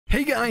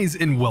Hey guys,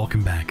 and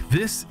welcome back.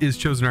 This is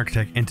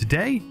ChosenArchitect, and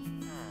today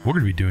we're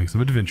going to be doing some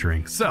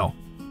adventuring. So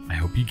I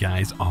hope you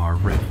guys are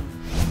ready.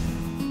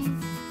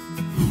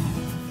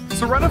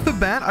 So right off the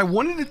bat, I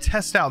wanted to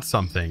test out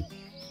something.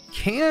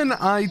 Can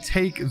I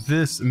take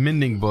this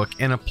mending book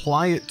and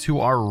apply it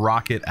to our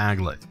rocket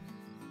aglet?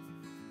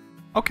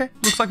 Okay,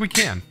 looks like we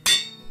can.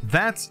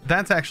 That's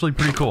actually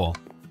pretty cool.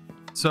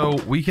 So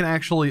we can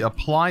actually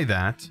apply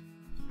that,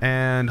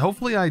 and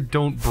hopefully I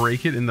don't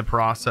break it in the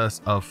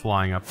process of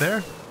flying up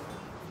there.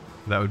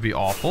 That would be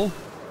awful.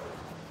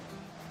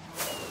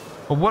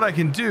 But what I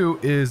can do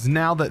is,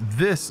 now that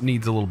this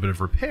needs a little bit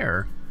of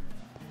repair,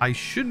 I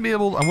should be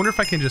able... I wonder if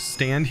I can just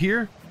stand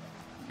here.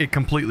 It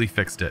completely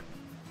fixed it.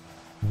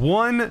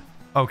 One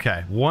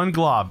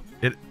glob.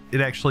 It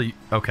actually...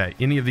 Okay,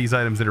 any of these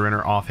items that are in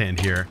our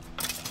offhand here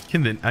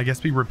can then, I guess,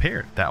 be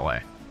repaired that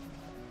way.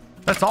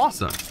 That's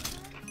awesome.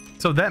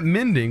 So that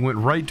mending went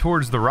right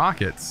towards the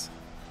rockets,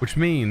 which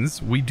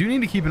means we do need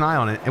to keep an eye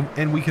on it,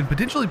 and we can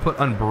potentially put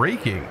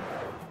unbreaking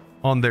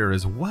on there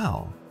as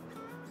well.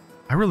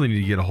 I really need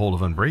to get a hold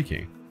of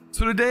unbreaking.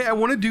 So today I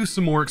want to do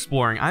some more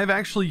exploring. I've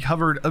actually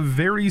covered a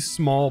very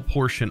small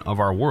portion of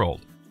our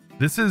world.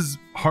 This is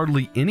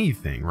hardly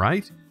anything,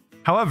 right?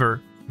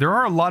 However, there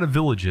are a lot of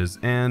villages,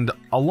 and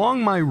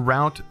along my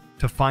route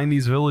to find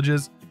these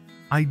villages,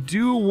 I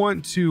do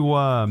want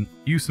to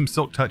use some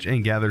silk touch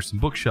and gather some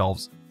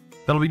bookshelves.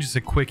 That'll be just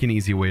a quick and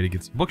easy way to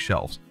get some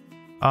bookshelves.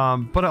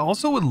 But I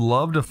also would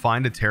love to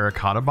find a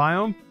terracotta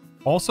biome.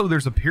 Also,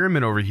 there's a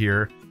pyramid over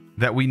here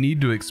that we need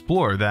to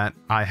explore that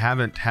I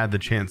haven't had the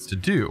chance to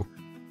do.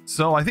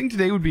 So I think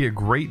today would be a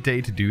great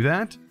day to do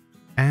that,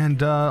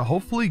 and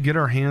hopefully get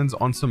our hands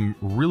on some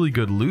really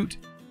good loot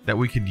that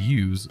we could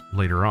use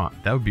later on.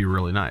 That would be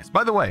really nice.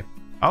 By the way,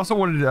 I also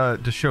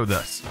wanted to show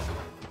this.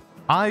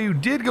 I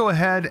did go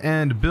ahead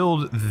and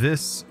build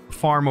this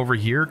farm over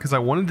here because I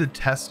wanted to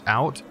test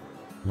out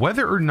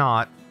whether or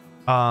not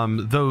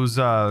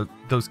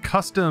those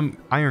custom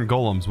iron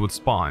golems would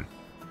spawn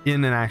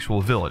in an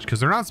actual village, because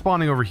they're not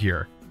spawning over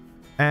here.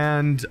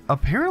 And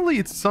apparently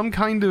it's some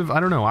kind of,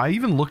 I don't know, I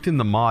even looked in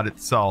the mod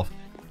itself,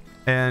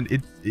 and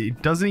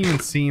it doesn't even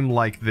seem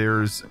like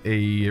there's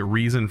a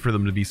reason for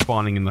them to be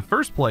spawning in the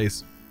first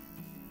place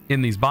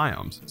in these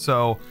biomes.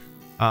 So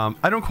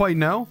I don't quite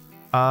know,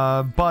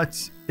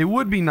 but it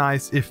would be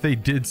nice if they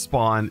did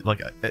spawn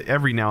like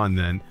every now and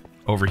then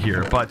over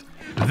here. But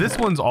this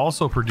one's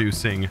also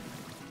producing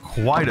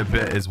quite a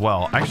bit as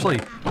well.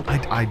 Actually,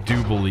 I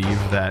do believe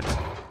that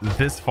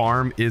this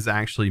farm is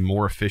actually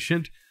more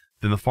efficient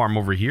than the farm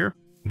over here.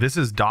 This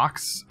is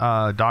Doc's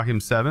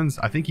M7's.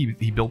 I think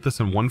he built this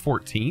in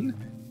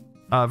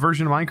 1.14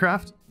 version of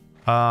Minecraft.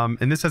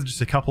 And this has just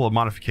a couple of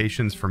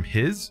modifications from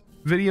his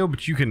video,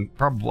 but you can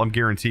probably, I'm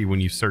guarantee when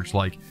you search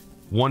like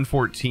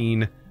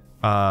 1.14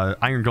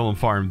 Iron Golem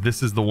farm,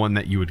 this is the one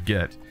that you would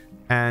get.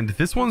 And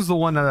this one's the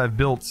one that I've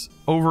built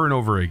over and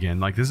over again.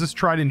 Like, this is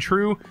tried and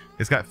true.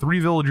 It's got 3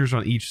 villagers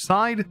on each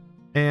side,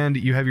 and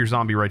you have your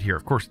zombie right here.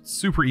 Of course, it's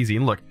super easy.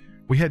 And look,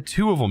 we had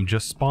 2 of them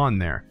just spawn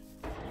there.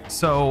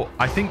 So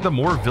I think the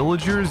more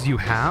villagers you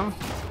have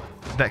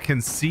that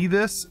can see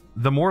this,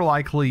 the more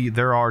likely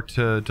there are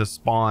to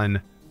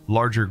spawn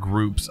larger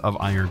groups of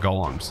iron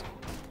golems,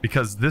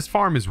 because this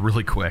farm is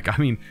really quick.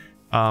 I mean,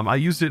 I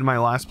used it in my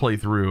last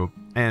playthrough,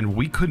 and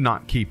we could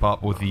not keep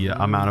up with the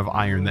amount of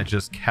iron that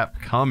just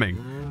kept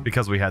coming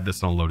because we had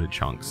this unloaded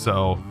chunk.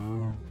 So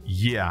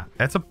yeah,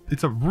 it's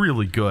a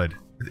really good.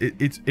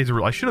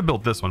 I should have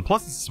built this one.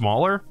 Plus it's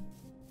smaller,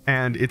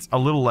 and it's a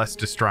little less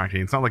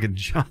distracting. It's not like a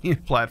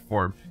giant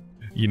platform,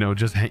 you know,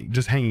 just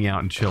hanging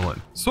out and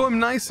chilling. So I'm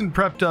nice and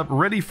prepped up,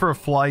 ready for a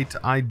flight.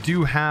 I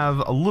do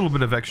have a little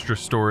bit of extra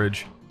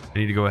storage. I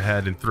need to go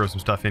ahead and throw some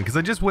stuff in, because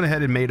I just went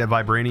ahead and made a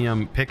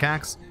vibranium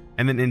pickaxe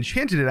and then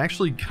enchanted it.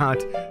 Actually got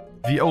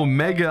the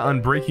Omega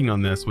Unbreaking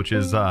on this, which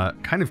is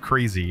kind of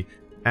crazy.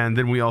 And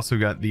then we also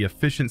got the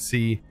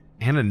efficiency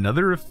and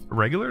another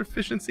regular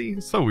efficiency.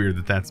 It's so weird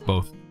that that's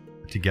both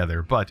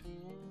together, but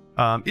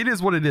it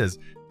is what it is.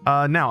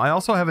 Now, I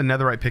also have a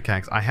netherite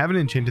pickaxe. I haven't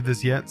enchanted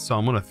this yet, so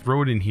I'm going to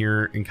throw it in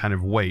here and kind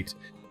of wait.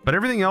 But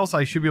everything else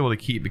I should be able to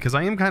keep, because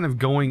I am kind of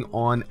going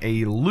on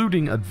a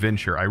looting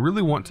adventure. I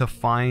really want to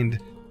find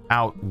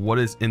out what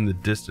is in the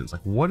distance.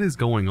 Like, what is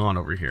going on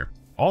over here?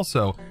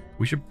 Also,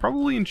 we should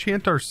probably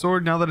enchant our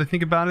sword now that I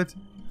think about it.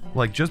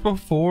 Like, just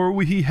before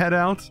we head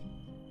out.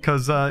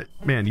 Because,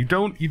 man, you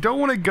don't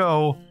want to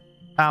go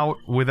out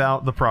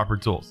without the proper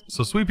tools.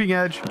 So, sweeping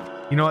edge,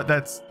 you know what?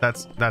 That's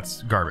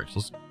garbage.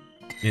 Let's...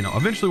 You know,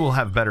 eventually we'll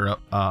have better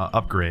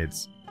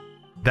upgrades.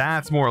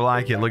 That's more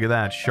like it. Look at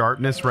that.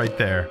 Sharpness right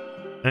there.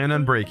 And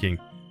unbreaking.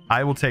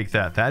 I will take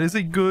that. That is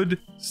a good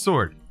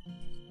sword.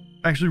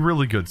 Actually,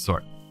 really good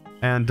sword.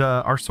 And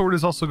our sword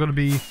is also going to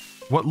be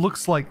what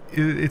looks like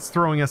it's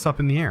throwing us up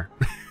in the air.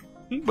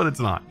 But it's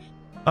not.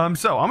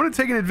 So, I'm going to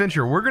take an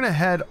adventure. We're going to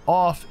head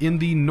off in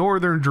the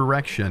northern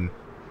direction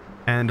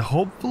and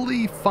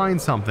hopefully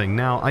find something.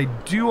 Now, I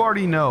do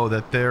already know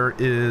that there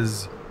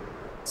is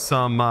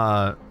some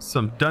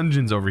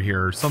dungeons over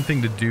here,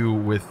 something to do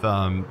with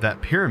that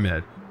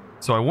pyramid.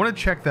 So I want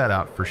to check that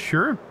out for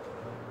sure.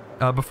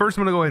 But first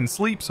I'm going to go ahead and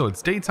sleep so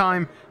it's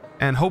daytime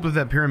and hope that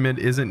that pyramid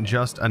isn't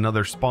just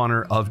another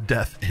spawner of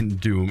death and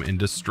doom and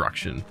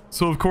destruction.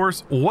 So of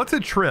course, what's a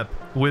trip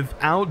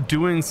without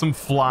doing some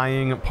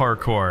flying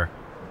parkour?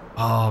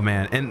 Oh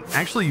man, and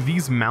actually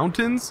these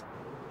mountains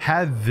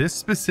had this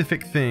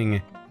specific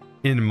thing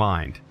in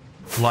mind.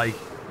 Like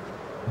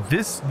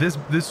this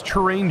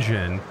terrain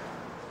gen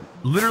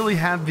literally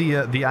had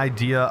the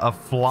idea of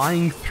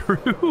flying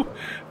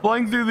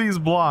through these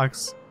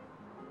blocks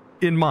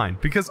in mind,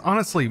 because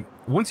honestly,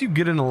 once you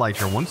get an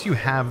elytra, once you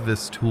have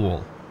this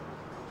tool,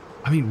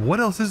 I mean,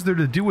 what else is there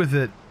to do with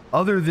it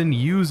other than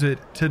use it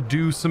to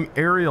do some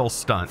aerial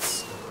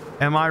stunts?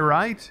 Am I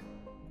right?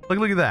 Like,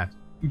 look at that.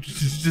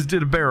 Just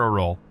did a barrel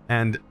roll,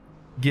 and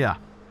yeah,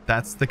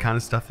 that's the kind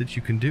of stuff that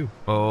you can do.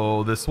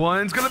 Oh, this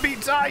one's gonna be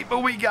tight, but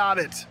we got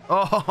it.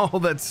 Oh,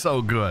 that's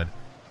so good.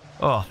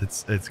 Oh,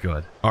 it's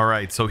good. All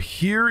right, so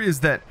here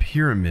is that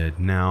pyramid.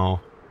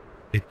 Now,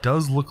 it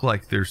does look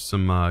like there's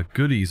some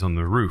goodies on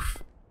the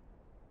roof.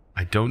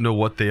 I don't know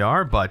what they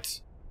are,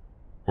 but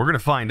we're gonna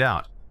find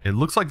out. It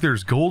looks like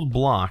there's gold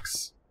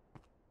blocks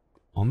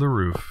on the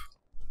roof.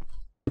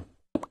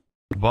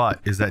 But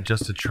is that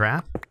just a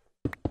trap?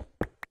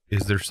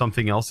 Is there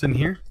something else in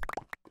here?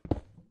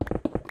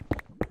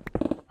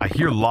 I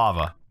hear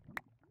lava.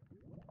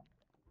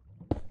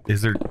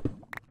 Is there...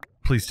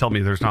 Please tell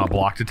me there's not a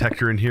block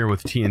detector in here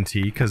with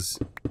TNT, because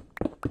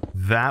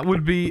that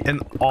would be an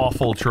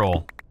awful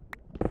troll.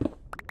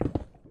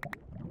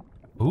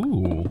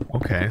 Ooh,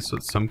 okay, so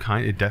it's some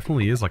kind... It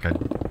definitely is like a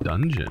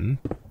dungeon.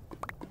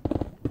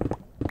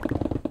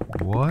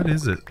 What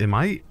is it? Did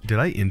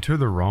I enter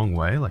the wrong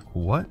way? Like,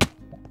 what?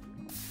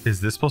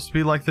 Is this supposed to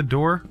be like the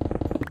door?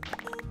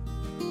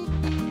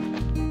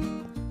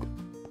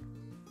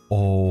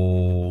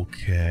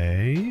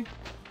 Okay.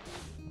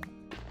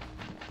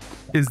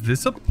 Is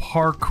this a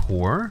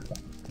parkour?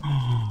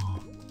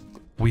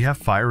 We have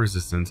fire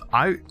resistance.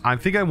 I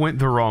think I went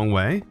the wrong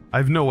way. I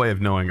have no way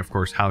of knowing, of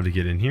course, how to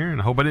get in here, and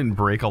I hope I didn't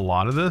break a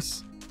lot of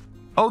this.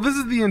 Oh, this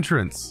is the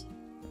entrance.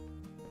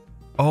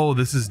 Oh,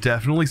 this is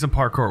definitely some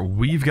parkour.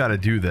 We've got to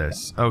do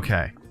this.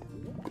 Okay.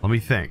 Let me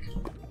think.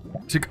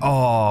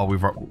 Oh,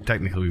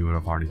 technically we would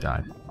have already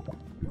died.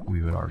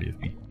 We would already have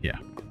been, yeah.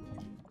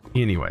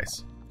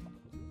 Anyways.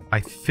 I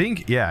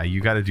think, yeah,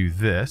 you got to do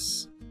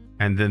this.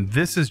 And then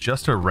this is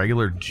just a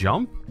regular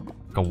jump?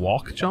 Like a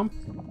walk jump?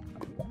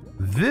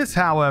 This,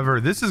 however,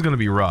 this is going to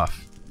be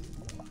rough.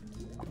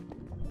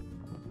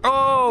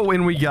 Oh,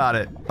 and we got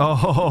it.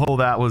 Oh,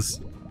 that was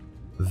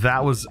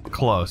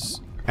close.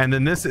 And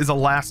then this is a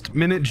last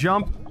minute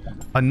jump.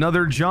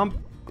 Another jump.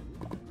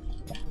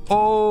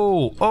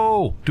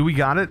 Oh, do we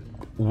got it?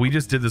 We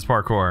just did this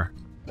parkour.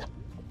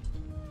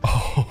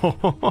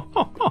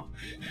 Oh,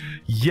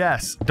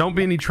 yes. Don't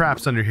be any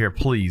traps under here,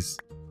 please.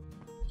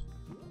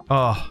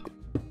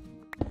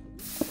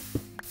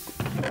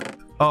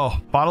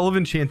 Oh, bottle of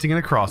enchanting and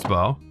a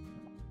crossbow.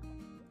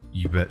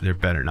 You bet there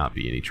better not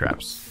be any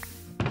traps.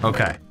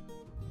 Okay.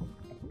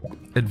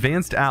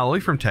 Advanced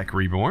alloy from Tech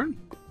Reborn.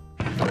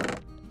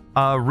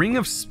 Ring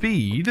of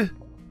speed.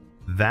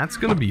 That's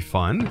gonna be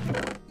fun.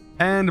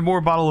 And more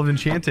bottle of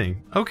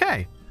enchanting.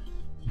 Okay.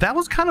 That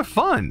was kind of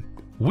fun.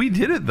 We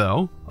did it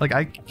though. Like,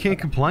 I can't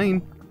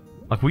complain.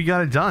 Like, we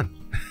got it done.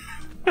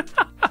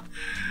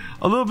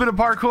 A little bit of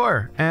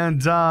parkour,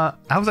 and that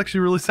was actually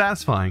really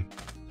satisfying.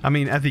 I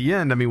mean, at the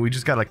end, we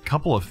just got a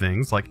couple of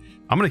things. Like,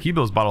 I'm gonna keep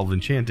those bottles of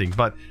enchanting,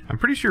 but I'm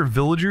pretty sure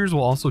villagers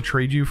will also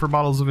trade you for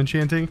bottles of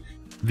enchanting.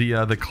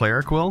 The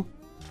cleric will.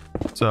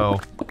 So,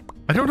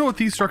 I don't know what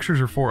these structures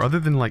are for, other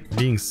than like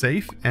being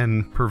safe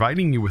and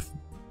providing you with,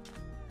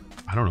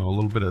 I don't know, a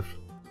little bit of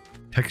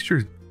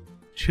textured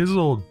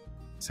chiseled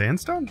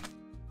sandstone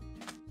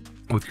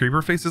with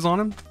creeper faces on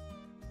them.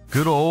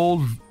 Good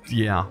old,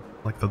 yeah.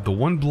 Like the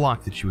one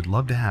block that you would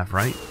love to have,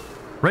 right?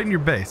 Right in your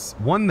base.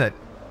 One that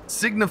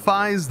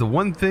signifies the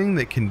one thing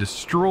that can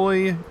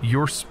destroy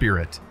your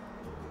spirit.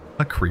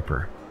 A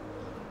creeper.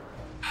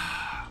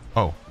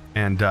 Oh,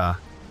 and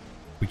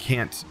we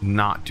can't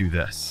not do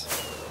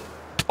this.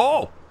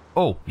 Oh,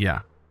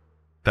 yeah.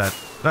 That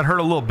hurt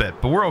a little bit,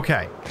 but we're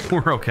okay.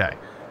 We're okay.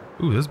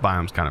 Ooh, this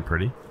biome's kind of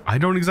pretty. I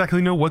don't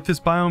exactly know what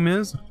this biome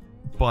is,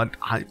 but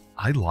I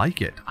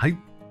like it.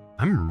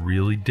 I'm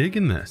really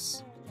digging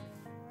this.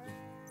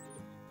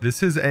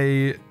 This is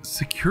a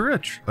Secura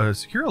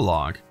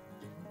log.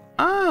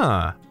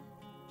 Ah,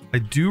 I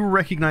do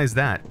recognize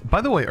that.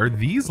 By the way, are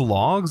these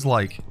logs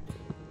like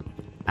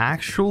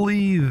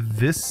actually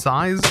this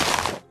size?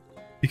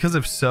 Because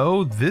if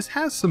so, this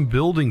has some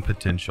building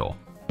potential.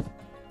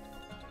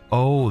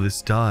 Oh,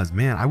 this does.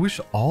 Man, I wish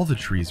all the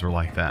trees were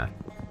like that.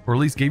 Or at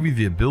least gave you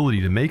the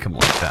ability to make them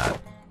like that.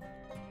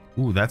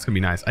 Ooh, that's gonna be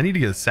nice. I need to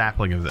get a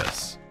sapling of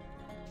this.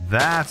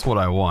 That's what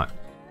I want.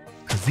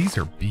 Because these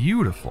are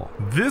beautiful.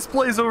 This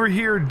place over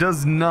here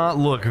does not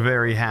look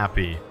very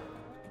happy.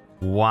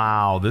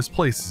 Wow, this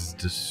place is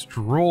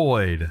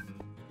destroyed.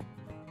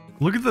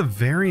 Look at the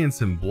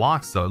variance in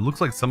blocks, though. It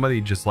looks like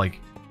somebody just, like,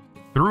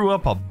 threw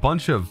up a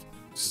bunch of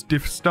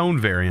stiff stone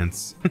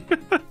variants.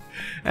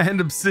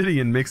 and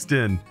obsidian mixed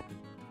in.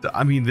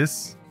 I mean,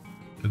 this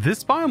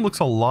biome looks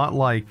a lot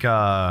like,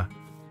 I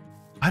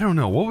don't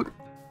know, what would,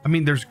 I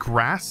mean, there's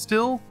grass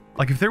still.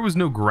 Like, if there was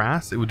no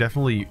grass, it would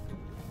definitely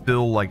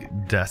feel,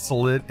 like,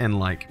 desolate and,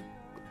 like,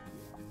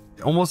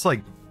 almost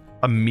like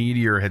a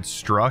meteor had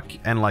struck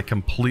and, like,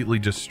 completely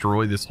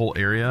destroyed this whole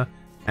area.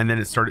 And then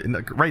it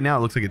started, right now it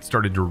looks like it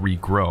started to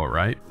regrow,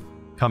 right?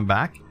 Come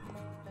back.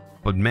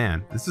 But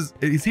man,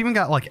 it's even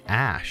got, like,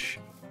 ash.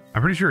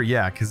 I'm pretty sure,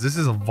 yeah, because this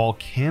is a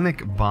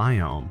volcanic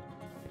biome.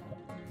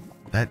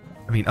 That,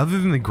 I mean, other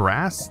than the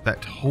grass,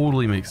 that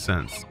totally makes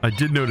sense. I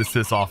did notice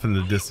this off in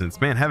the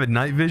distance. Man, having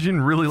night vision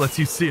really lets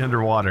you see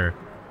underwater.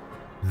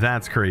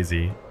 That's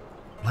crazy.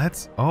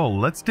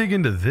 Let's dig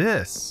into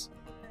this.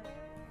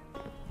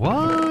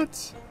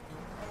 What?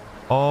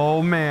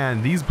 Oh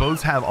man, these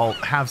boats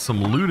have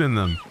some loot in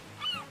them.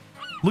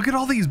 Look at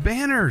all these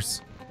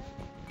banners.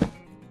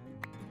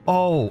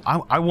 Oh,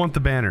 I want the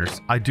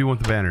banners. I do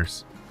want the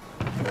banners.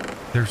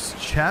 There's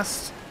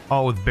chests,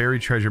 oh, with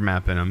buried treasure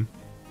map in them.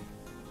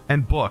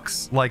 And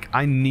books. Like,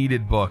 I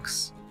needed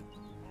books.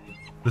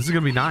 This is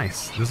gonna be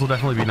nice. This will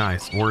definitely be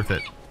nice. Worth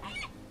it.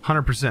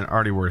 100%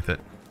 already worth it.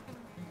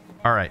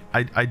 Alright,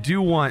 I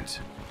do want,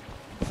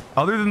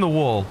 other than the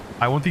wool,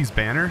 I want these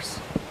banners.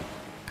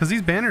 Because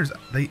these banners,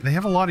 they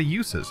have a lot of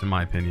uses, in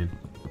my opinion.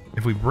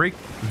 If we break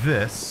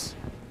this,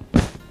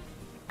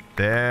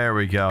 there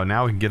we go.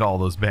 Now we can get all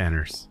those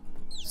banners.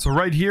 So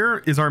right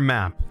here is our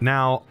map.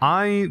 Now,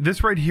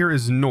 this right here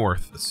is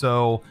north.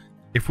 So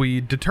if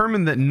we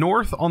determine that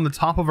north on the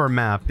top of our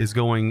map is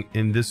going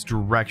in this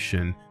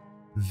direction,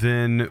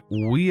 then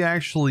we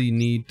actually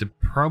need to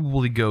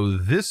probably go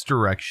this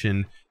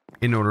direction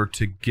in order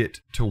to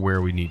get to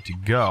where we need to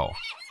go.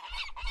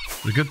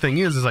 The good thing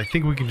is I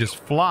think we can just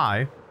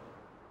fly.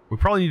 We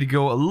probably need to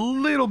go a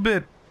little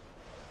bit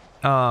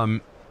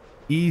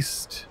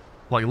east,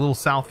 like a little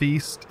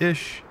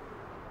southeast-ish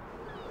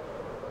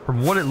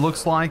from what it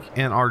looks like,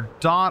 and our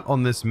dot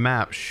on this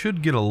map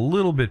should get a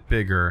little bit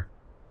bigger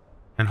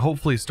and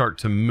hopefully start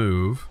to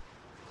move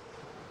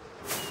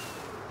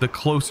the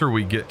closer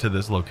we get to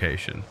this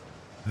location.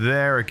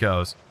 There it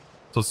goes.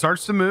 So it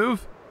starts to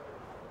move,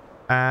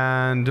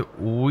 and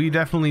we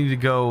definitely need to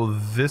go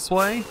this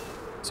way.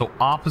 So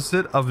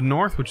opposite of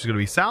north, which is going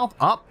to be south,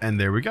 up, and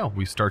there we go.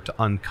 We start to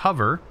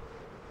uncover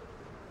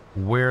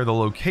where the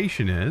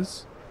location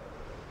is,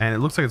 and it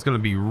looks like it's going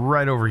to be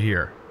right over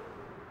here.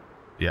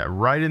 Yeah,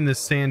 right in this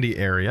sandy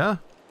area.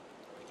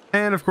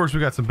 And of course we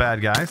got some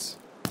bad guys.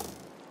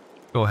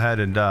 Go ahead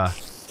and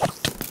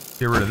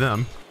get rid of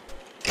them.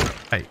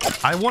 Hey,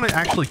 I want to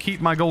actually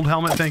keep my gold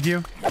helmet, thank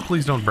you.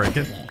 Please don't break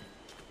it.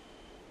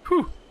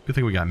 Whew, good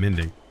thing we got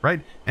mending, right?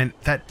 And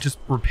that just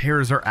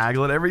repairs our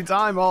aglet every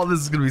time. Oh,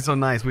 this is going to be so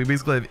nice. We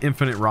basically have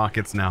infinite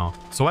rockets now.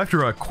 So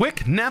after a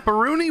quick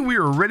naparoonie, we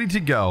are ready to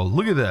go.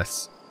 Look at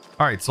this.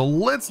 All right, so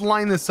let's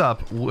line this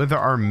up with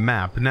our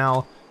map.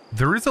 Now,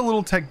 there is a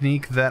little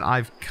technique that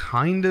I've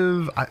kind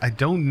of, I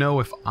don't know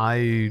if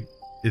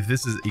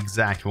this is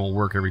exact and will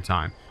work every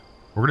time.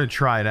 We're going to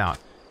try it out.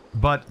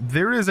 But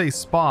there is a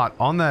spot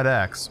on that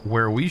X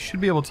where we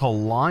should be able to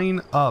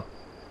line up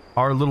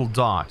our little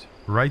dot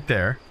right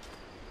there.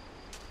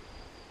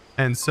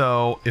 And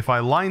so if I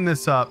line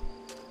this up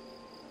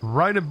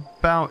right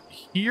about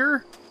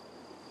here,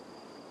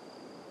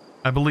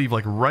 I believe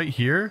like right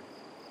here,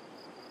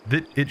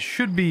 that it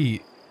should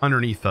be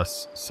underneath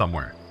us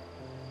somewhere.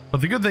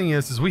 But the good thing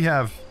is we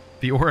have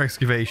the ore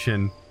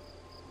excavation,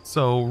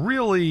 so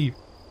really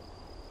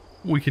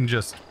we can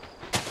just,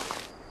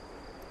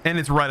 and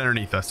it's right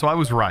underneath us. So I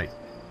was right,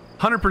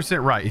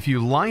 100% right. If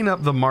you line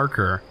up the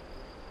marker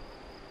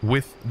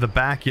with the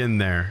back end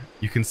there,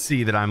 you can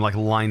see that I'm like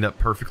lined up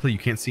perfectly. You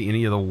can't see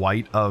any of the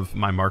white of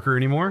my marker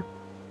anymore.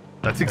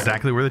 That's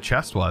exactly where the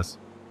chest was.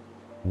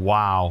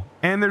 Wow.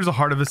 And there's a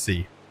heart of the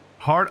sea.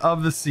 Heart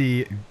of the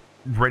sea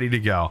ready to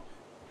go.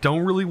 Don't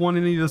really want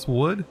any of this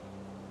wood.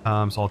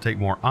 So I'll take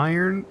more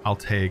iron. I'll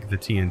take the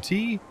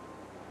TNT,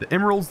 the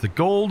emeralds, the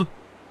gold.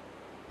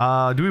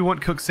 Do we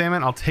want cooked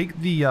salmon? I'll take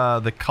the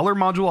color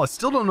module. I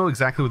still don't know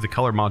exactly what the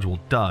color module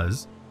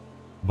does,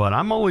 but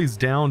I'm always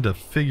down to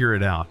figure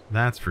it out.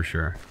 That's for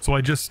sure. So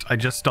I just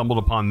stumbled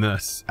upon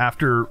this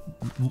after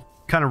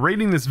kind of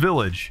raiding this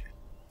village,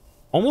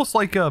 almost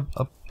like a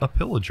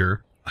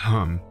pillager.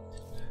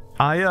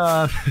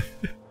 I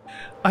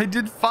I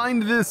did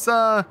find this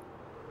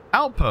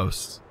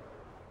outpost.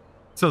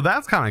 So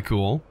that's kind of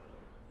cool.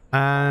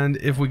 And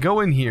if we go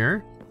in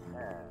here,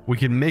 we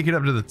can make it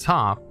up to the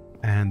top,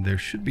 and there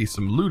should be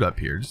some loot up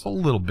here, just a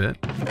little bit.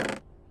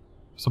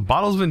 Some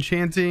bottles of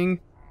enchanting,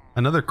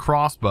 another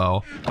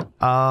crossbow.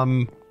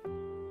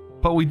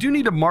 But we do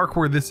need to mark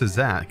where this is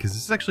at, because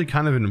this is actually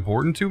kind of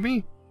important to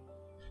me.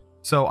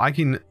 So I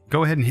can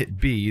go ahead and hit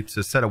B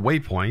to set a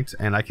waypoint,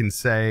 and I can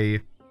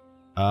say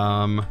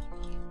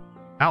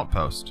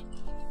outpost,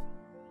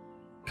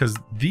 because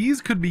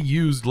these could be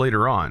used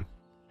later on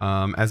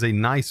as a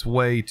nice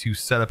way to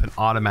set up an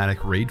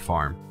automatic raid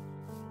farm.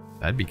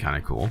 That'd be kind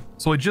of cool.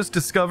 So I just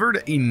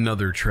discovered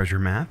another treasure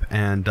map,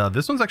 and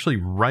this one's actually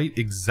right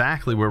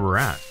exactly where we're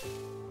at.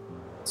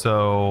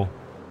 So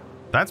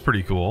that's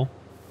pretty cool.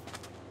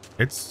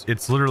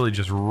 It's literally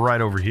just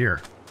right over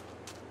here.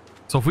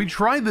 So if we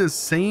try this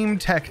same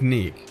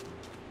technique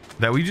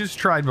that we just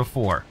tried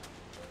before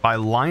by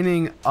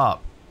lining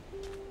up,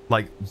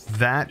 like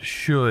that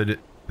should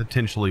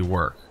potentially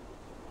work.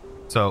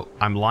 So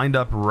I'm lined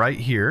up right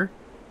here.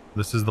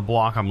 This is the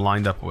block I'm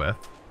lined up with.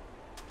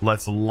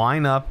 Let's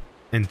line up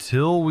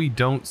until we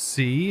don't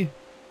see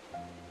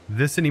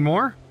this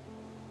anymore.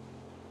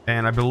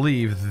 And I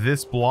believe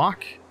this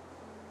block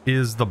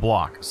is the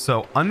block.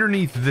 So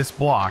underneath this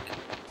block,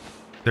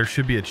 there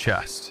should be a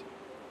chest.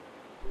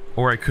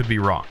 Or I could be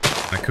wrong.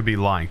 I could be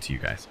lying to you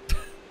guys.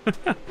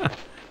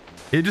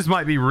 It just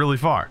might be really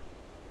far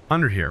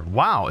under here.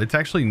 Wow, it's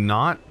actually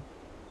not.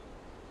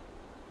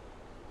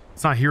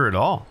 It's not here at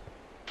all.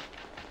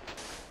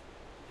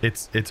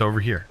 It's over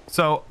here.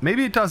 So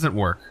maybe it doesn't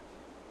work.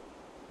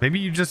 Maybe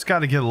you just got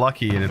to get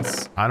lucky and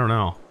it's, I don't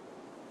know.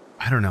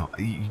 I don't know.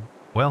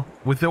 Well,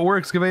 with the ore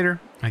excavator,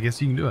 I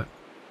guess you can do it.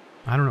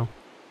 I don't know.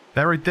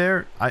 That right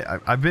there,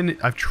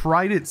 I've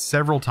tried it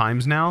several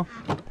times now,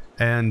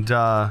 and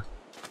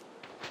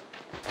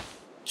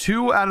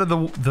 2 out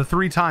of the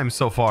 3 times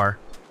so far,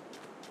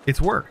 it's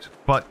worked.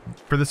 But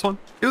for this one,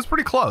 it was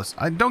pretty close.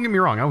 Don't get me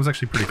wrong, I was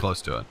actually pretty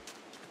close to it.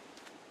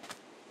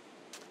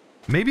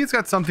 Maybe it's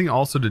got something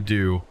also to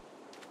do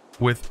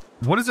with,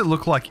 what does it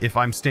look like if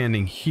I'm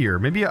standing here?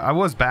 Maybe I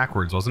was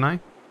backwards, wasn't I?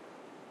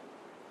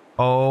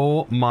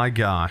 Oh my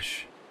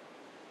gosh.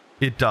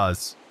 It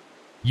does.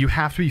 You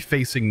have to be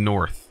facing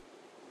north.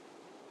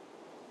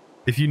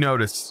 If you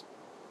notice,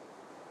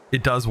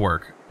 it does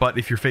work. But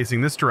if you're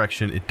facing this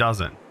direction, it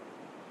doesn't.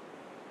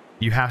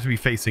 You have to be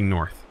facing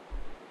north.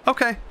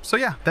 Okay, so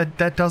yeah,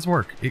 that does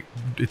work.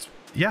 It's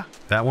yeah,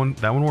 that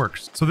one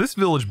works. So this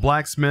village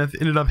blacksmith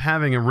ended up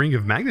having a ring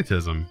of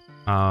magnetism.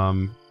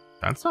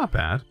 That's not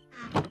bad.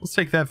 Let's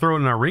take that, throw it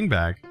in our ring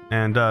bag,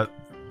 and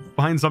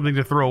find something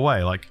to throw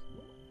away, like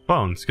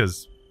bones,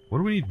 because what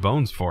do we need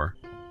bones for?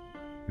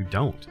 We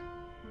don't.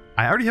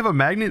 I already have a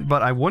magnet,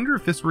 but I wonder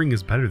if this ring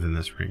is better than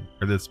this ring,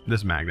 or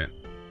this magnet.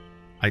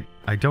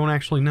 I don't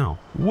actually know.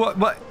 What?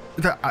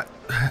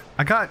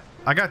 I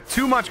got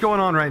too much going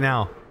on right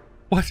now.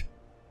 What?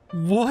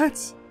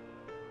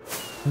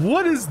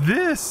 What is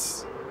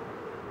this?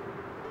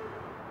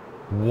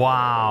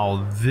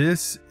 Wow,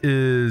 this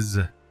is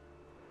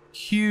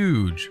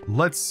huge.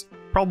 Let's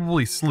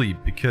probably sleep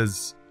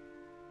because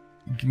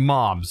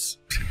mobs.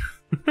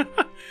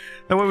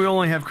 That way we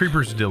only have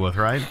creepers to deal with,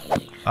 right?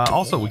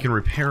 Also, we can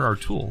repair our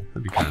tool.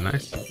 That'd be kind of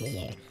nice.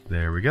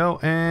 There we go.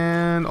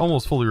 And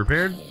almost fully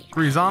repaired.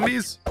 3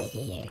 zombies.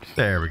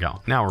 There we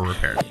go. Now we're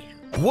repaired.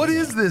 What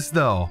is this,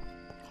 though?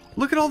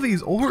 Look at all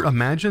these ore.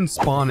 Imagine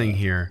spawning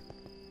here.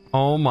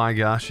 Oh my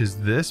gosh.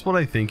 Is this what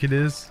I think it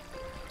is?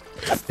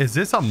 Is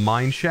this a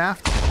mine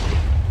shaft?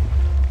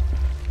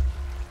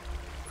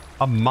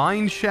 A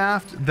mine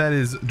shaft that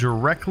is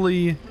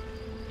directly...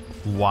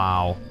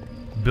 Wow.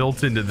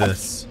 Built into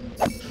this.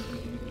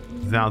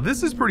 Now,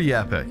 this is pretty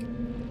epic.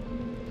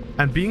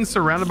 And being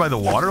surrounded by the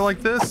water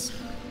like this,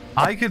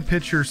 I could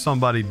picture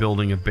somebody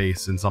building a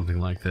base in something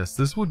like this.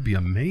 This would be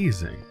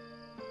amazing.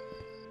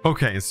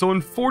 Okay, so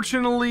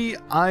unfortunately,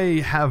 I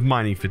have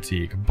mining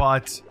fatigue,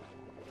 but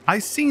I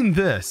seen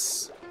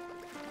this.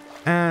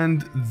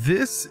 And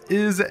this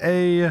is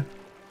a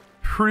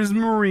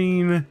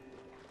prismarine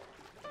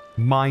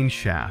mine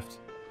shaft.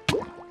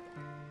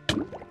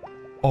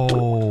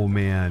 Oh,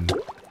 man.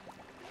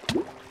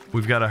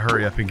 We've got to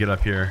hurry up and get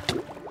up here.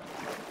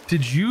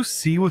 Did you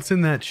see what's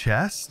in that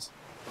chest?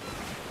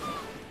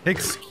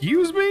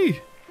 Excuse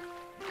me?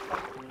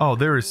 Oh,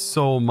 there is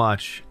so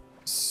much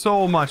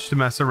to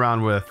mess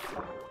around with.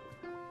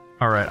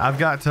 All right, I've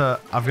got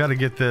to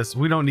get this.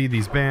 We don't need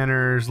these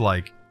banners.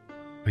 Like,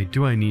 wait,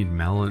 do I need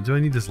melon? Do I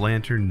need this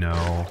lantern?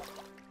 No.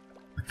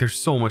 Like, there's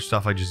so much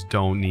stuff I just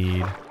don't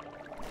need.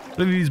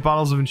 Do I need these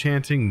bottles of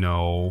enchanting?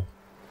 No.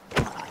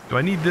 Do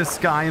I need this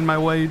guy in my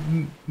way?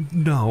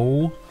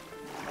 No.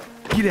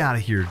 Get out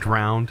of here,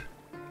 drowned.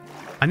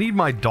 I need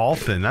my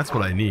dolphin. That's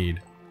what I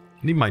need.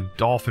 I need my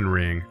dolphin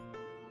ring.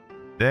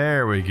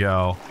 There we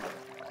go.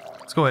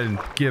 Let's go ahead and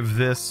give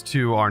this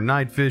to our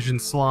night vision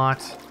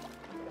slot.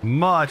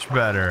 Much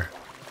better.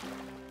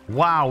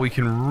 Wow, we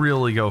can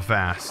really go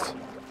fast.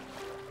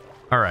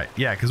 All right,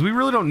 yeah, because we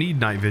really don't need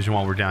night vision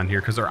while we're down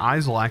here because our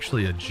eyes will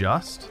actually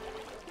adjust.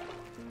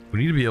 We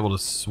need to be able to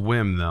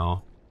swim,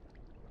 though.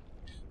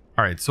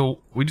 All right,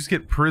 so we just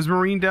get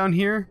prismarine down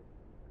here.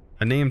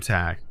 A name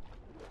tag.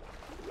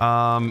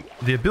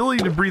 The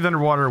ability to breathe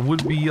underwater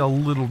would be a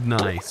little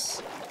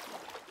nice.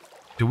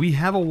 Do we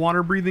have a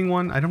water breathing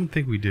one? I don't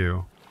think we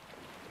do.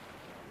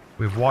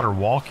 We have water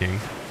walking.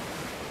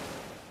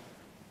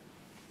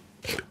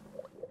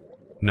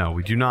 No,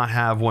 we do not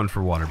have one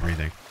for water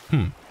breathing.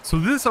 So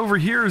this over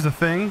here is a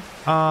thing.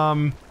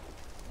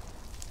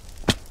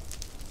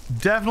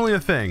 Definitely a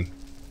thing.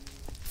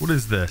 What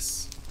is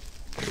this?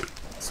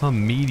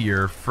 Some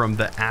meteor from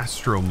the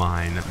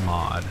Astromine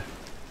mod.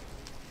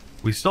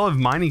 We still have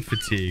mining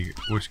fatigue,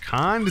 which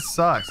kind of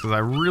sucks because I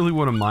really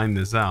want to mine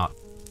this out.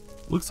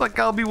 Looks like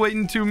I'll be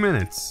waiting 2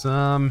 minutes.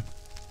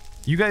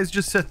 You guys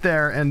just sit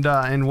there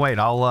and wait.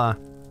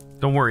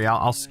 Don't worry.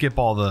 I'll skip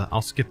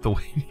the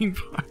waiting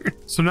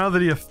part. So now that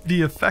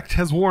the effect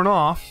has worn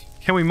off,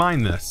 can we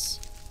mine this?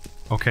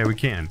 Okay, we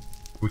can.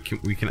 We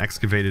can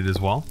excavate it as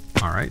well.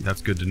 All right,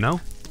 that's good to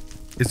know.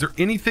 Is there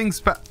anything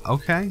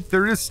okay,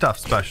 there is stuff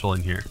special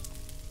in here.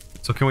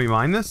 So can we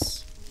mine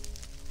this?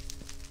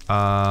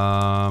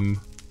 Does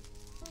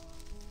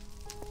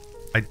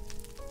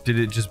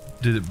it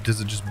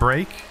just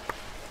break?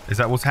 Is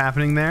that what's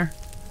happening there?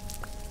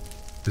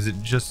 Is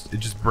it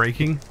just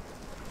breaking?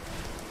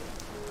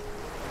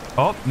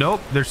 Oh,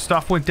 nope, there's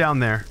stuff went down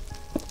there.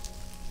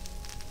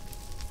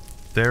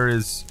 There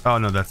is, oh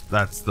no,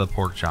 that's the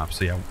pork chop.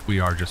 So yeah, we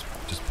are just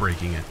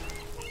breaking it.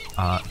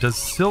 Does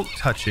silk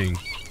touching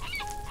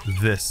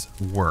this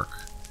work?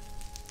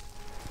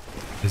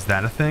 Is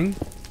that a thing?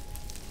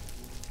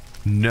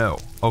 No.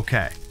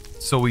 Okay.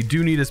 So we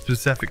do need a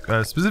specific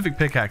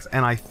pickaxe,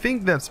 and I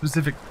think that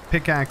specific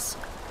pickaxe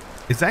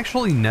is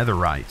actually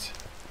netherite.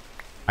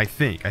 I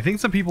think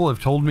some people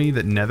have told me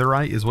that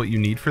netherite is what you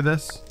need for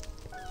this.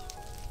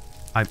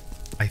 I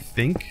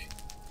think.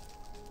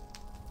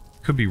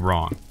 Could be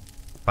wrong.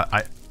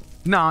 But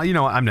no, you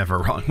know what? I'm never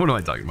wrong. What am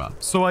I talking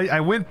about? So I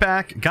went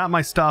back, got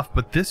my stuff,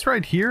 but this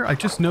right here, I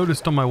just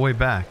noticed on my way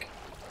back.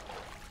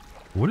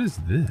 What is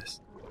this?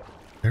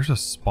 There's a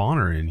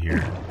spawner in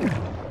here.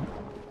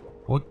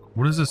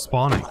 What is this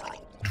spawning?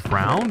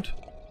 Drowned?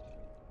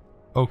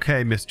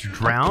 Okay, Mr.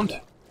 Drowned.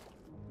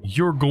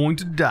 You're going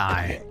to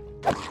die.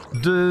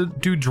 Do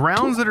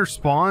drowns that are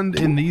spawned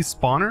in these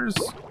spawners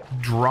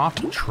drop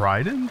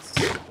tridents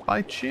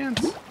by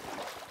chance?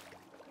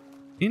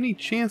 Any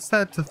chance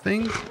that's a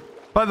thing?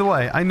 By the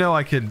way, I know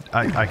I could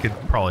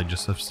probably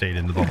just have stayed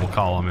in the bubble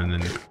column and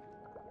then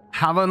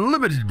have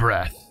unlimited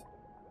breath,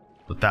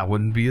 but that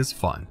wouldn't be as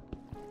fun.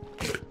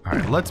 All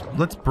right,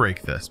 let's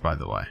break this. By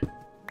the way,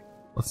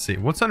 let's see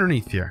what's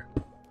underneath here.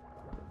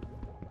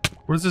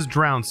 What is this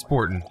drown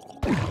sporting?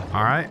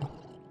 All right,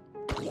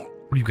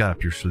 what do you got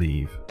up your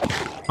sleeve?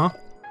 Huh?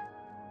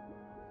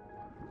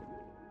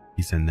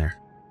 He's in there.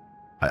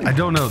 I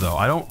don't know though.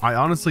 I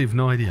honestly have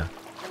no idea.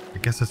 I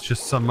guess it's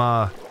just some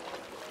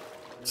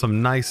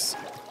nice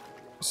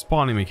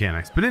spawning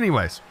mechanics. But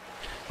anyways,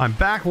 I'm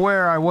back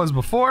where I was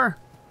before,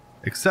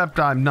 except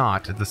I'm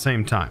not at the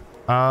same time.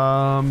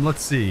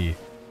 Let's see.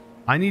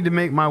 I need to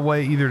make my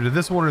way either to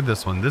this one or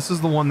this one. This is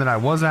the one that I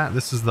was at.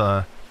 This is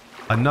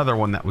another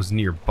one that was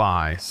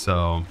nearby.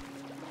 So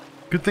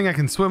good thing I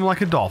can swim like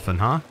a dolphin,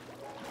 huh?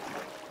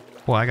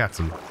 Boy, I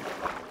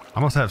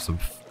must have some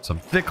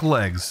thick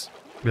legs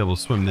to be able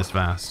to swim this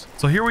fast.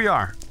 So here we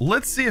are.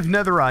 Let's see if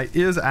netherite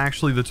is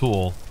actually the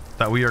tool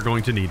that we are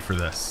going to need for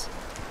this.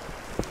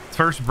 Let's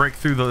first break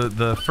through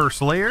the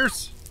first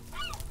layers.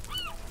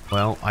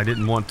 Well, I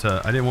didn't want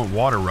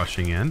water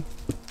rushing in.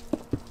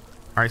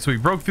 All right, so we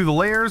broke through the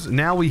layers.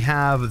 Now we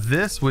have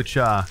this, which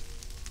wow,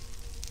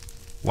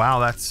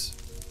 that's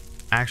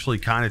actually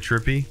kind of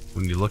trippy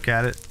when you look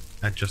at it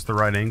at just the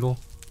right angle.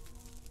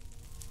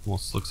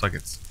 Almost looks like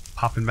it's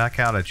popping back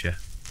out at you.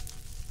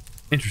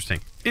 Interesting.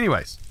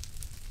 Anyways,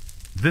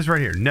 this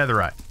right here,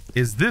 netherite.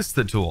 Is this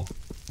the tool?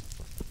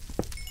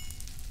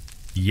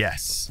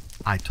 Yes.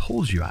 I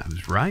told you I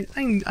was right.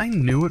 I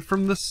knew it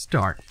from the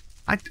start.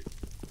 I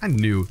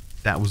knew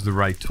that was the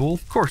right tool.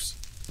 Of course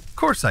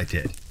I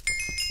did.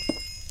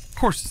 Of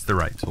course it's the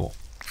right tool.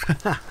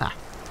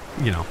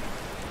 You know.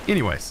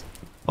 Anyways,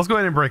 let's go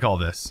ahead and break all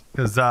this,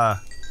 because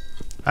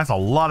that's a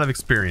lot of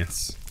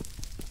experience.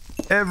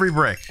 Every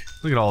brick.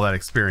 Look at all that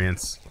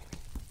experience.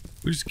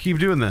 We just keep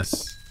doing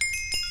this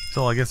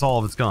until I guess all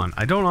of it's gone.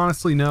 I don't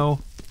honestly know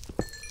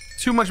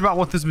too much about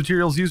what this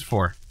material is used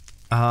for,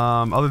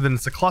 other than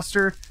it's a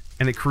cluster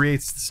and it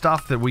creates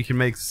stuff that we can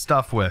make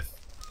stuff with.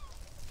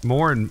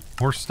 More and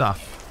more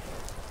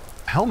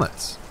stuff.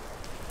 Helmets.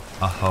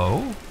 A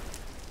hoe.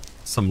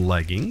 Some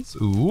leggings.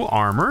 Ooh,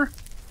 armor.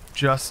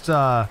 Just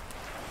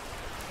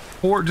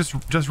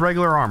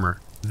regular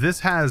armor. This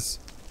has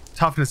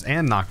toughness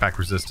and knockback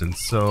resistance,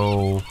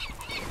 so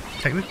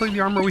technically the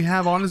armor we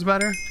have on is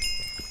better.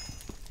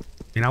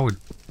 I mean,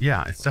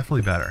 yeah, it's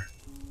definitely better.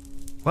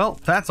 Well,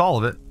 that's all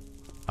of it.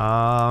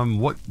 I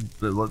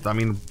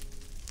mean,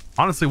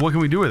 honestly, what can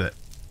we do with it?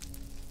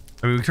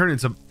 I mean, we turned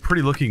it into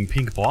pretty looking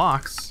pink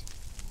blocks.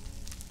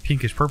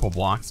 Pinkish purple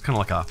blocks. Kind of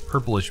like a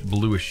purplish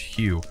bluish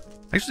hue.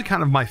 Actually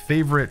kind of my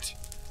favorite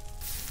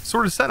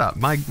sort of setup.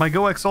 My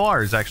Go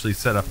XLR is actually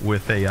set up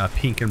with a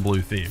pink and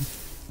blue theme.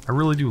 I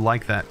really do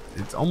like that.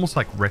 It's almost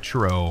like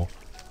retro,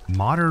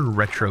 modern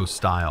retro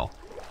style.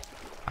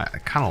 I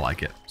kind of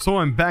like it. So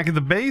I'm back at the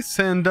base,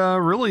 and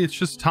really it's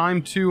just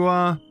time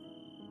to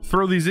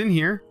throw these in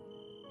here.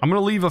 I'm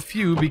gonna leave a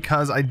few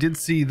because I did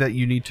see that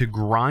you need to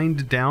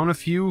grind down a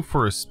few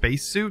for a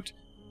spacesuit,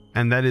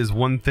 and that is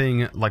one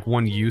thing, like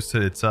one use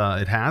that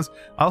it has.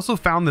 I also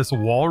found this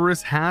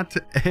walrus hat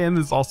and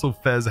this also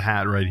fez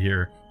hat right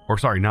here. Or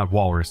sorry, not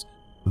walrus,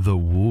 the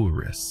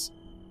walrus.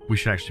 We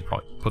should actually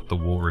probably put the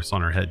walrus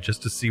on our head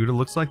just to see what it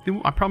looks like.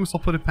 I promise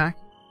I'll put it back.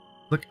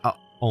 Look,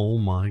 oh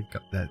my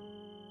god,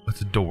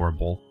 It's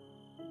adorable.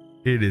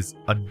 It is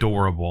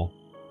adorable.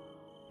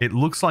 It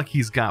looks like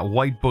he's got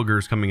white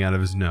boogers coming out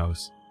of his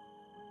nose.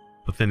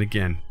 But then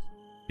again,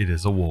 it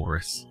is a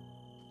walrus.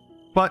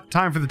 But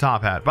time for the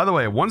top hat. By the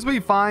way, once we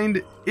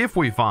find, if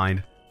we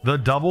find, the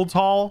double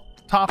tall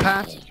top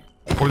hat,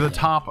 or the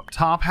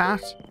top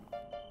hat,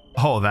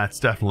 oh, that's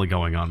definitely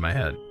going on my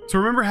head. So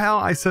remember how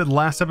I said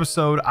last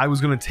episode I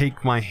was going to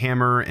take my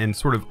hammer and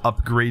sort of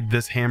upgrade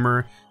this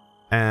hammer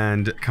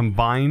and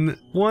combine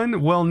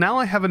one? Well, now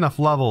I have enough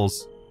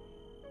levels.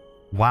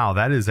 Wow,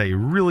 that is a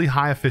really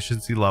high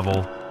efficiency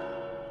level.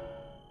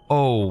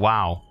 Oh,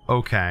 wow.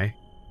 Okay.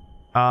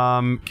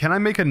 Can I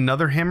make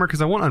another hammer?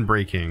 Because I want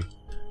unbreaking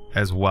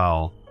as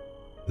well.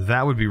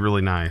 That would be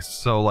really nice.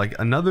 So like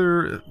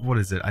another, what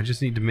is it? I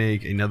just need to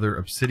make another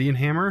obsidian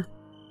hammer.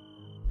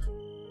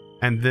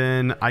 And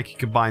then I can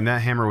combine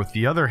that hammer with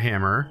the other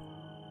hammer.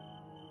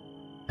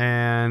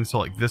 And so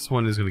like this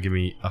one is going to give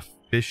me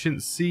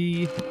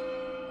efficiency,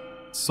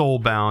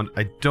 soulbound.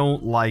 I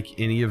don't like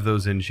any of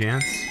those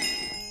enchants.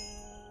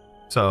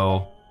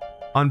 So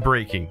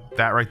unbreaking,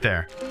 that right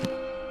there.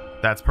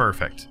 That's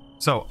perfect.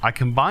 So I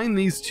combine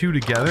these two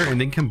together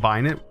and then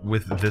combine it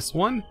with this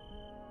one.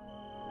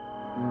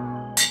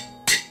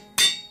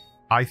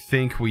 I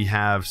think we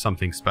have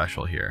something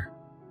special here.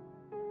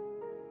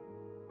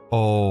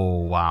 Oh,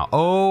 wow.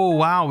 Oh,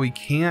 wow. We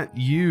can't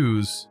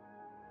use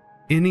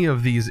any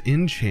of these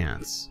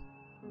enchants.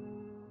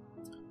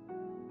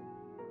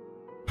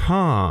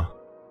 Huh.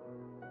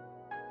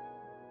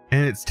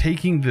 And it's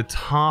taking the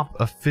top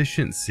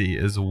efficiency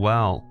as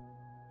well.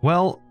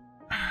 Well,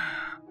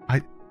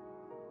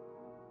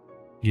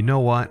 you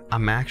know what?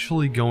 I'm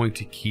actually going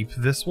to keep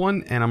this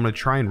one and I'm going to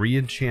try and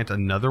re-enchant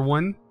another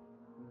one.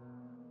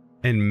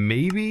 And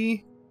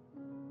maybe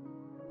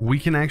we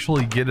can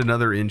actually get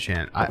another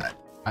enchant.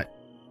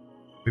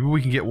 Maybe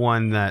we can get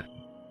one that,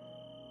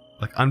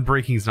 like,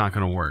 unbreaking is not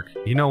going to work.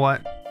 You know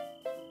what?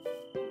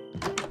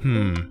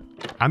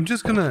 I'm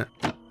just going to...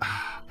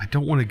 I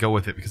don't want to go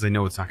with it because I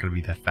know it's not going to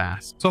be that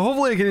fast. So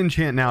hopefully I can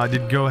enchant now. I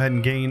did go ahead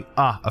and gain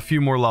a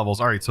few more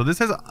levels. All right, so this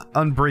has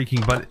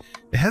unbreaking, but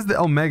it has the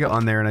Omega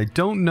on there, and I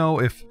don't know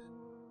if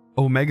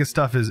Omega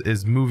stuff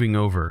is moving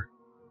over.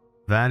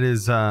 That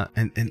is,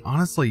 and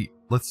honestly,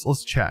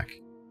 let's check.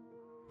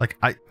 Like,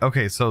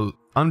 okay, so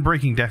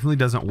unbreaking definitely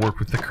doesn't work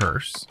with the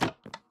curse.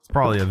 It's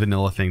probably a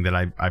vanilla thing that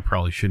I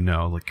probably should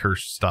know. Like,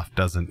 curse stuff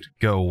doesn't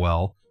go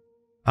well.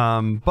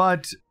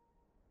 But,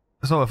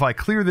 so if I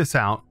clear this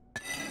out,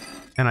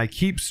 and I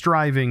keep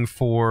striving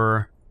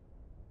for,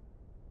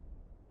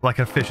 like,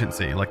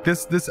 efficiency. Like,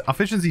 this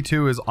efficiency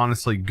 2 is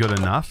honestly good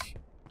enough.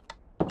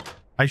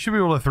 I should be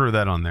able to throw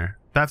that on there.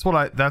 That's what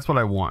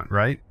I want,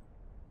 right?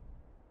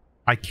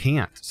 I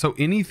can't. So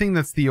anything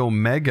that's the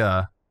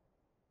Omega,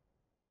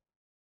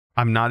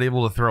 I'm not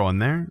able to throw in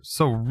there.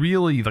 So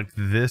really, like,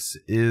 this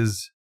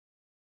is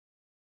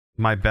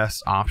my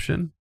best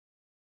option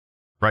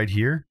right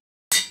here.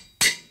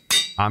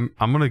 I'm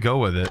gonna go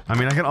with it. I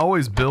mean, I can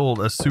always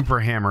build a super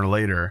hammer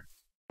later.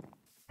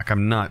 Like,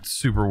 I'm not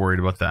super worried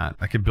about that.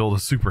 I could build a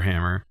super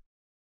hammer.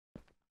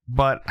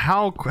 But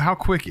how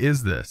quick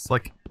is this?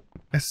 Like,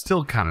 it's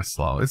still kind of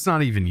slow. It's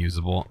not even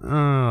usable.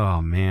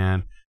 Oh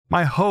man,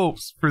 my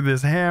hopes for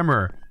this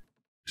hammer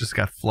just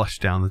got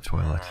flushed down the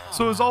toilet.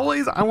 So as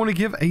always, I want to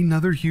give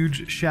another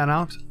huge shout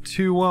out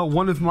to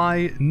one of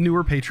my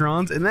newer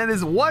patrons, and that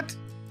is What's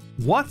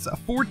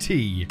for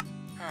Tea.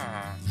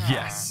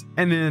 Yes,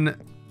 and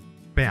then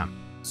bam,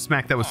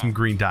 smack that with some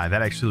green dye.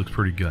 That actually looks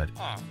pretty good.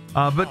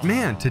 But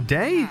man,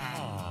 today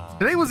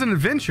was an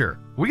adventure.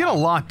 We got a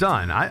lot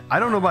done. I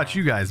don't know about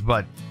you guys,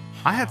 but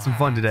I had some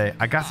fun today.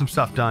 I got some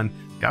stuff done,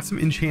 got some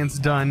enchants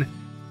done,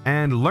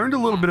 and learned a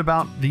little bit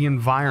about the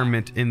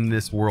environment in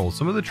this world.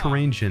 Some of the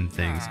terrain gen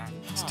things.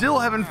 Still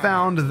haven't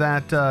found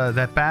that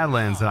that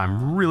Badlands that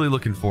I'm really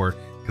looking for,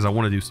 because I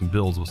want to do some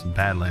builds with some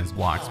Badlands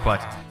blocks.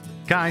 But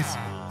guys,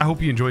 I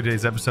hope you enjoyed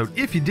today's episode.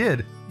 If you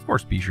did, of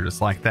course, be sure to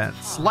slap that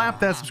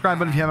subscribe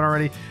button if you haven't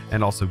already,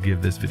 and also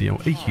give this video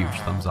a huge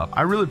thumbs up.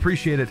 I really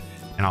appreciate it,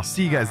 and I'll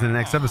see you guys in the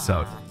next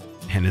episode.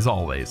 And as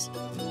always,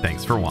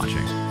 thanks for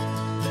watching.